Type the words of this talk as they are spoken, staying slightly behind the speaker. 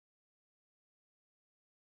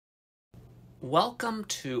Welcome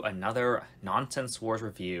to another Nonsense Wars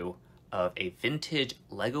review of a vintage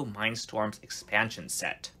LEGO Mindstorms expansion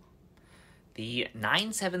set. The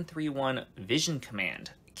 9731 Vision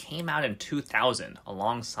Command came out in 2000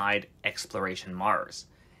 alongside Exploration Mars,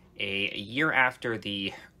 a year after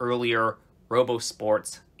the earlier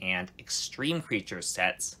RoboSports and Extreme Creatures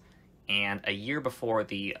sets, and a year before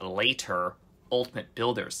the later Ultimate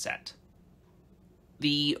Builders set.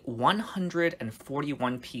 The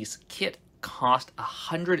 141-piece kit cost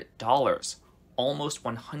 $100, almost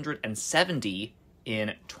 $170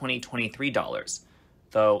 in 2023 dollars,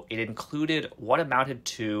 though it included what amounted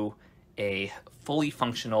to a fully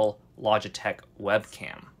functional Logitech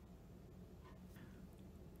webcam.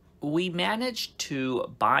 We managed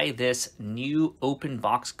to buy this new open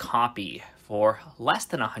box copy for less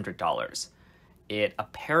than $100. It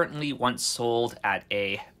apparently once sold at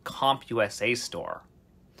a CompUSA store.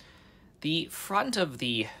 The front of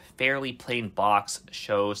the fairly plain box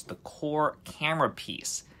shows the core camera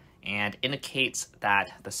piece and indicates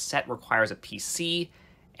that the set requires a PC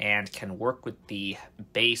and can work with the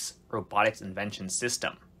base robotics invention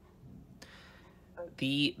system.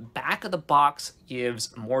 The back of the box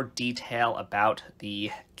gives more detail about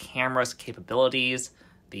the camera's capabilities,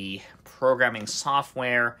 the programming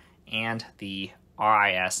software, and the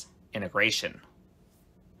RIS integration.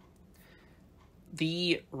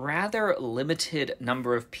 The rather limited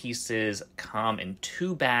number of pieces come in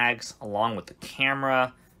two bags along with the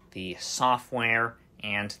camera, the software,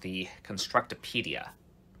 and the Constructopedia.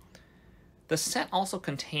 The set also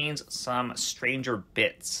contains some stranger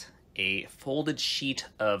bits, a folded sheet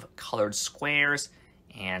of colored squares,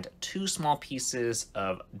 and two small pieces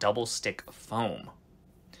of double-stick foam.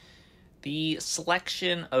 The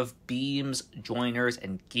selection of beams, joiners,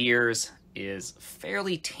 and gears is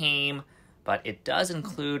fairly tame, but it does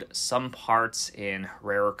include some parts in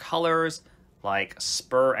rarer colors, like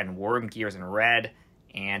spur and worm gears in red,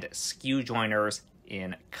 and skew joiners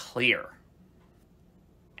in clear.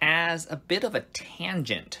 As a bit of a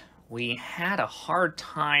tangent, we had a hard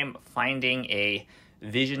time finding a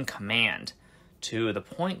Vision Command, to the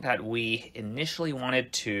point that we initially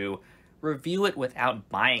wanted to review it without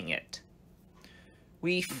buying it.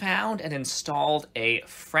 We found and installed a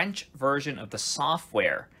French version of the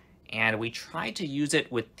software, and we tried to use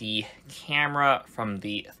it with the camera from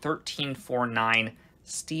the 1349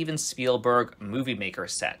 Steven Spielberg Movie Maker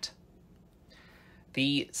set.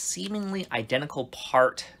 The seemingly identical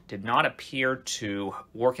part did not appear to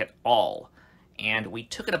work at all, and we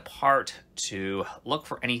took it apart to look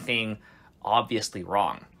for anything obviously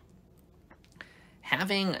wrong.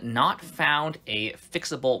 Having not found a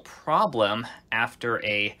fixable problem after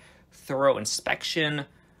a thorough inspection,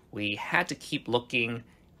 we had to keep looking,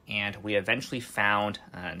 and we eventually found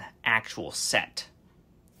an actual set.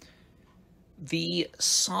 The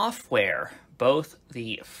software, both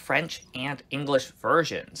the French and English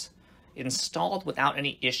versions, installed without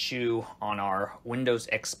any issue on our Windows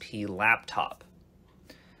XP laptop.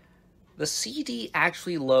 The CD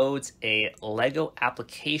actually loads a LEGO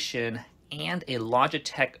application and a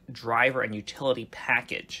Logitech driver and utility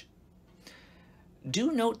package.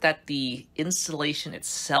 Do note that the installation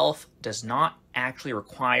itself does not actually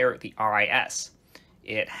require the RIS.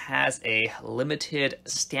 It has a limited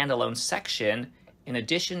standalone section in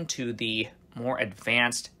addition to the more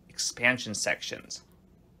advanced expansion sections.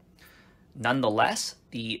 Nonetheless,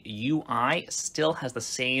 the UI still has the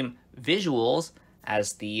same visuals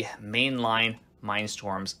as the mainline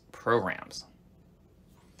Mindstorms programs.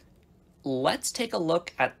 Let's take a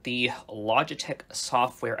look at the Logitech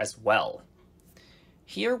software as well.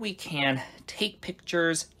 Here we can take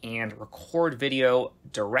pictures and record video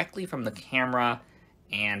directly from the camera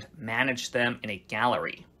and manage them in a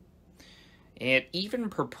gallery. It even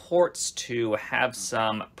purports to have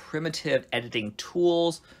some primitive editing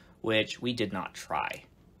tools, which we did not try.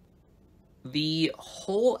 The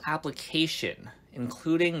whole application,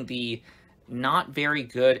 including the not very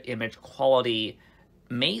good image quality,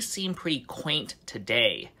 may seem pretty quaint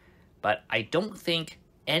today, but I don't think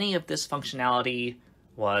any of this functionality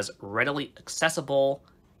was readily accessible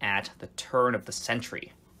at the turn of the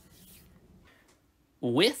century.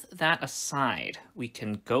 With that aside, we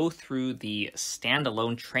can go through the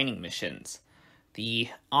standalone training missions. The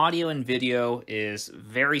audio and video is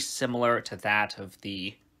very similar to that of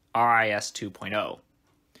the RIS 2.0.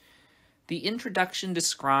 The introduction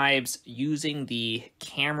describes using the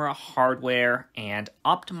camera hardware and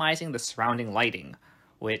optimizing the surrounding lighting,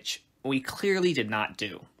 which we clearly did not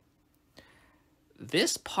do.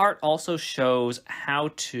 This part also shows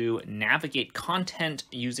how to navigate content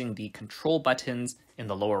using the control buttons in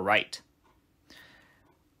the lower right.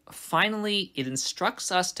 Finally, it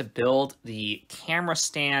instructs us to build the camera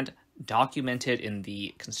stand documented in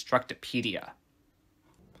the Constructopedia.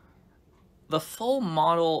 The full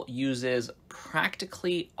model uses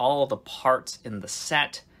practically all the parts in the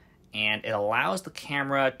set, and it allows the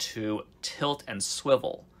camera to tilt and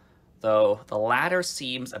swivel, though the latter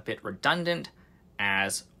seems a bit redundant,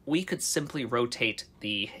 as we could simply rotate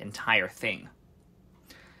the entire thing.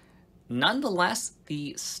 Nonetheless,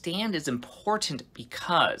 the stand is important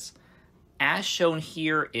because, as shown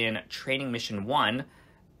here in Training Mission 1,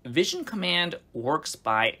 Vision Command works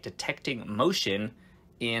by detecting motion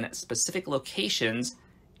in specific locations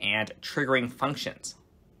and triggering functions.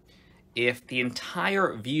 If the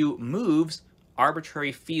entire view moves,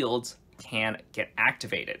 arbitrary fields can get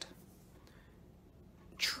activated.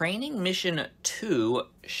 Training Mission 2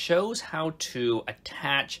 shows how to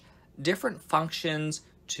attach different functions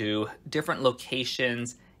to different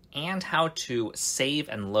locations and how to save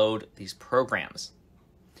and load these programs.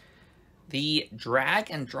 The drag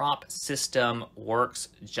and drop system works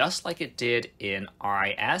just like it did in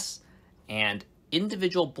RIS, and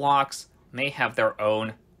individual blocks may have their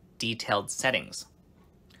own detailed settings.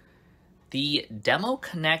 The demo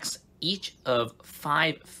connects each of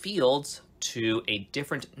 5 fields to a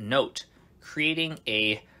different note, creating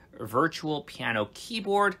a virtual piano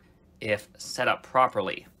keyboard if set up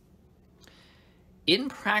properly. In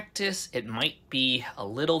practice, it might be a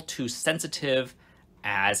little too sensitive,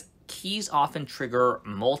 as keys often trigger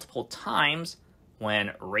multiple times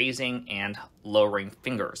when raising and lowering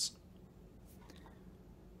fingers.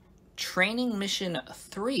 Training Mission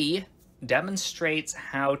 3 demonstrates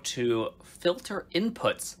how to filter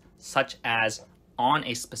inputs such as on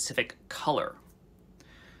a specific color.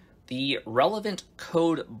 The relevant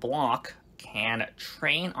code block can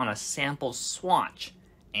train on a sample swatch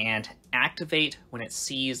and activate when it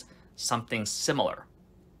sees something similar.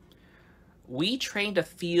 We trained a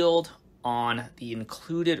field on the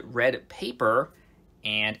included red paper,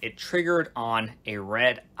 and it triggered on a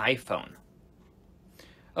red iPhone.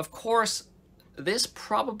 Of course, this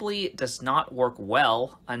probably does not work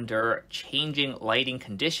well under changing lighting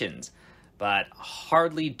conditions, but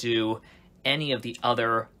hardly do any of the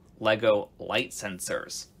other LEGO light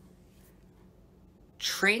sensors.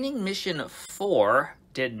 Training Mission 4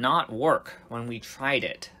 did not work when we tried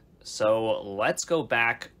it, so let's go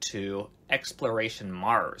back to Exploration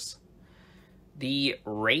Mars. The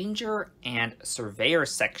Ranger and Surveyor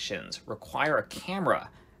sections require a camera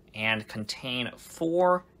and contain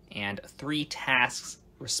 4 and 3 tasks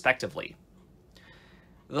respectively.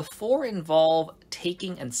 The 4 involve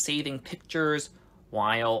taking and saving pictures,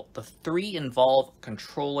 while the 3 involve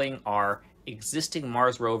controlling our existing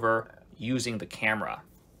Mars rover using the camera.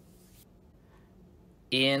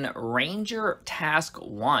 In Ranger Task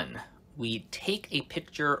 1, we take a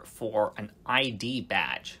picture for an ID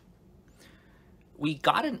badge. We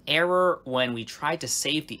got an error when we tried to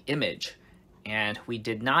save the image, and we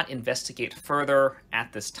did not investigate further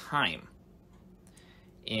at this time.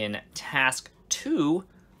 In Task 2,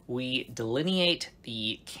 we delineate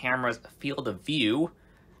the camera's field of view,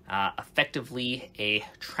 effectively a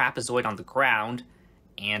trapezoid on the ground,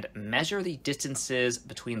 and measure the distances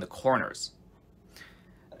between the corners.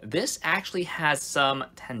 This actually has some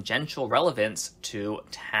tangential relevance to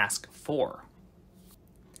Task 4.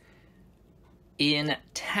 In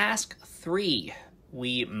Task 3,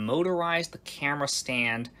 we motorize the camera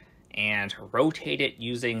stand and rotate it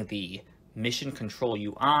using the Mission Control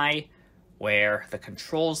UI, where the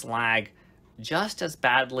controls lag just as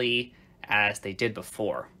badly as they did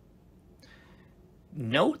before.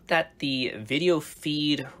 Note that the video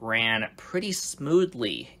feed ran pretty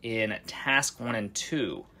smoothly in Task 1 and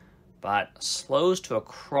 2, but slows to a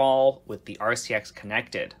crawl with the RCX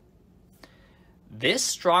connected. This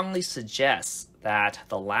strongly suggests that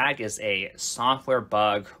the lag is a software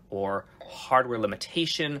bug or hardware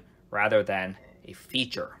limitation rather than a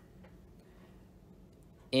feature.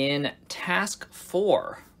 In Task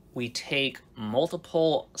 4, we take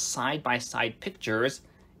multiple side-by-side pictures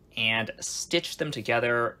and stitch them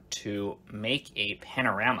together to make a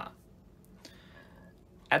panorama.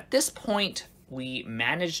 At this point, we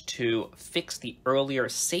managed to fix the earlier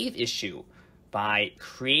save issue by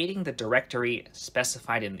creating the directory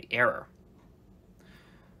specified in the error.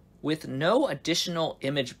 With no additional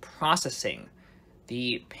image processing,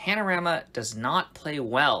 the panorama does not play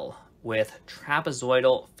well with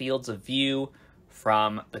trapezoidal fields of view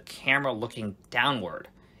from the camera looking downward.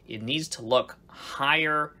 It needs to look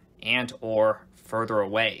higher and/or further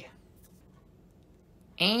away.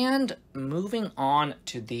 And moving on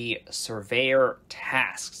to the surveyor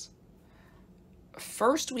tasks.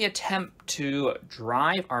 First, we attempt to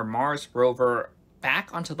drive our Mars rover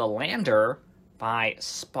back onto the lander by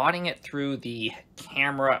spotting it through the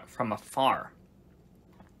camera from afar.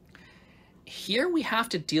 Here we have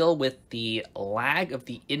to deal with the lag of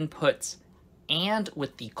the inputs and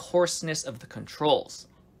with the coarseness of the controls.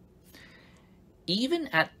 Even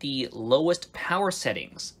at the lowest power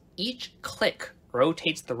settings, each click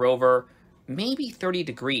rotates the rover maybe 30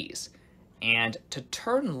 degrees, and to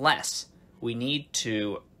turn less, we need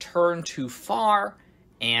to turn too far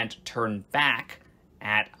and turn back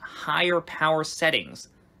at higher power settings,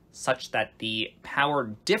 such that the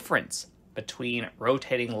power difference between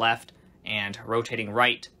rotating left and rotating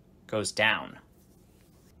right goes down.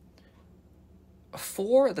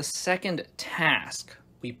 For the second task,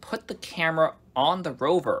 we put the camera on the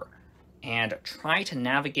rover and try to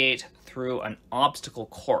navigate through an obstacle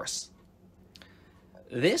course.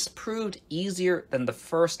 This proved easier than the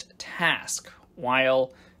first task.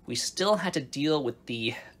 While we still had to deal with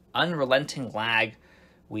the unrelenting lag,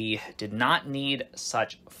 we did not need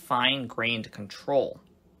such fine-grained control.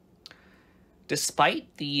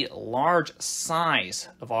 Despite the large size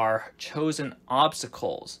of our chosen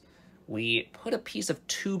obstacles, we put a piece of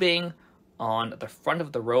tubing on the front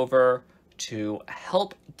of the rover to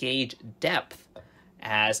help gauge depth,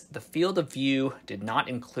 as the field of view did not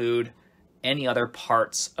include any other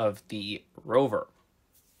parts of the rover.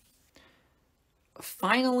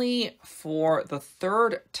 Finally, for the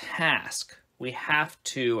third task, we have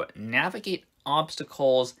to navigate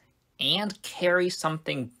obstacles and carry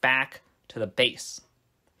something back to the base.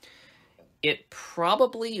 It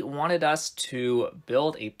probably wanted us to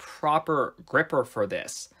build a proper gripper for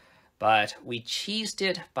this, but we cheesed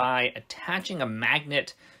it by attaching a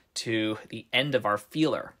magnet to the end of our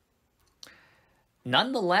feeler.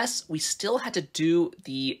 Nonetheless, we still had to do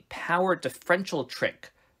the power differential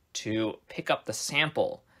trick to pick up the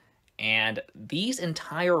sample, and these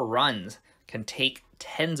entire runs can take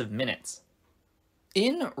tens of minutes.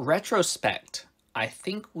 In retrospect, I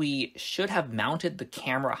think we should have mounted the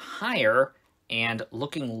camera higher and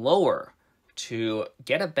looking lower to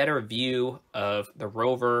get a better view of the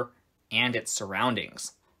rover and its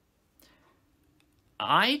surroundings.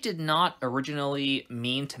 I did not originally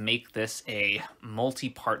mean to make this a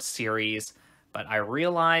multi-part series, but I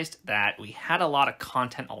realized that we had a lot of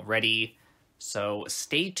content already, so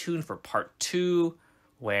stay tuned for part 2,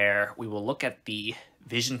 where we will look at the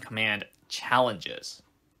Vision Command challenges.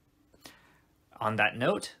 On that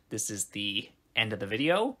note, this is the end of the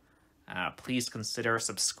video. Please consider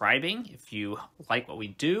subscribing if you like what we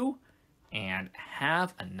do, and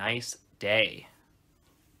have a nice day.